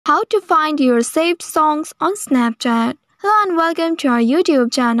How to find your saved songs on Snapchat. Hello and welcome to our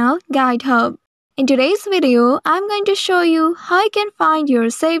YouTube channel, Guide Hub. In today's video, I'm going to show you how you can find your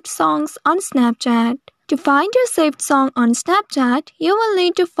saved songs on Snapchat. To find your saved song on Snapchat, you will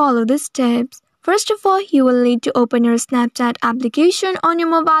need to follow these steps. First of all, you will need to open your Snapchat application on your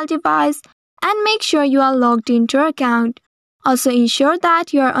mobile device and make sure you are logged into your account. Also ensure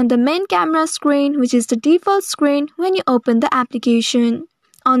that you are on the main camera screen, which is the default screen when you open the application.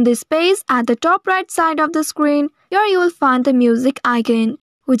 On this page, at the top right side of the screen, here you will find the music icon,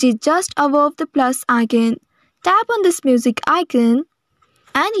 which is just above the plus icon. Tap on this music icon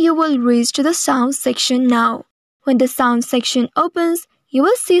and you will reach to the sound section now. When the sound section opens, you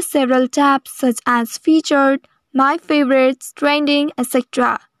will see several tabs such as featured, my favorites, trending,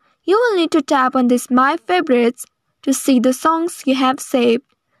 etc. You will need to tap on this my favorites to see the songs you have saved.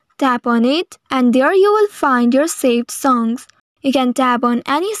 Tap on it and there you will find your saved songs. You can tap on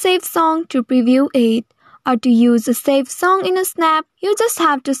any saved song to preview it, or to use a saved song in a snap, you just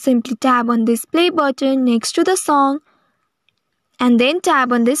have to simply tap on this play button next to the song and then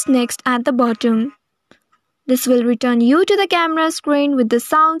tap on this next at the bottom. This will return you to the camera screen with the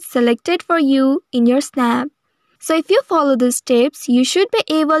sound selected for you in your snap. So if you follow these steps, you should be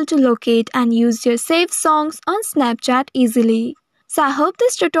able to locate and use your saved songs on Snapchat easily. So I hope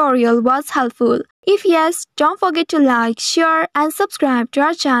this tutorial was helpful. If yes, don't forget to like, share and subscribe to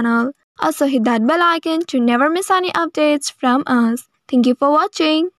our channel. Also hit that bell icon to never miss any updates from us. Thank you for watching.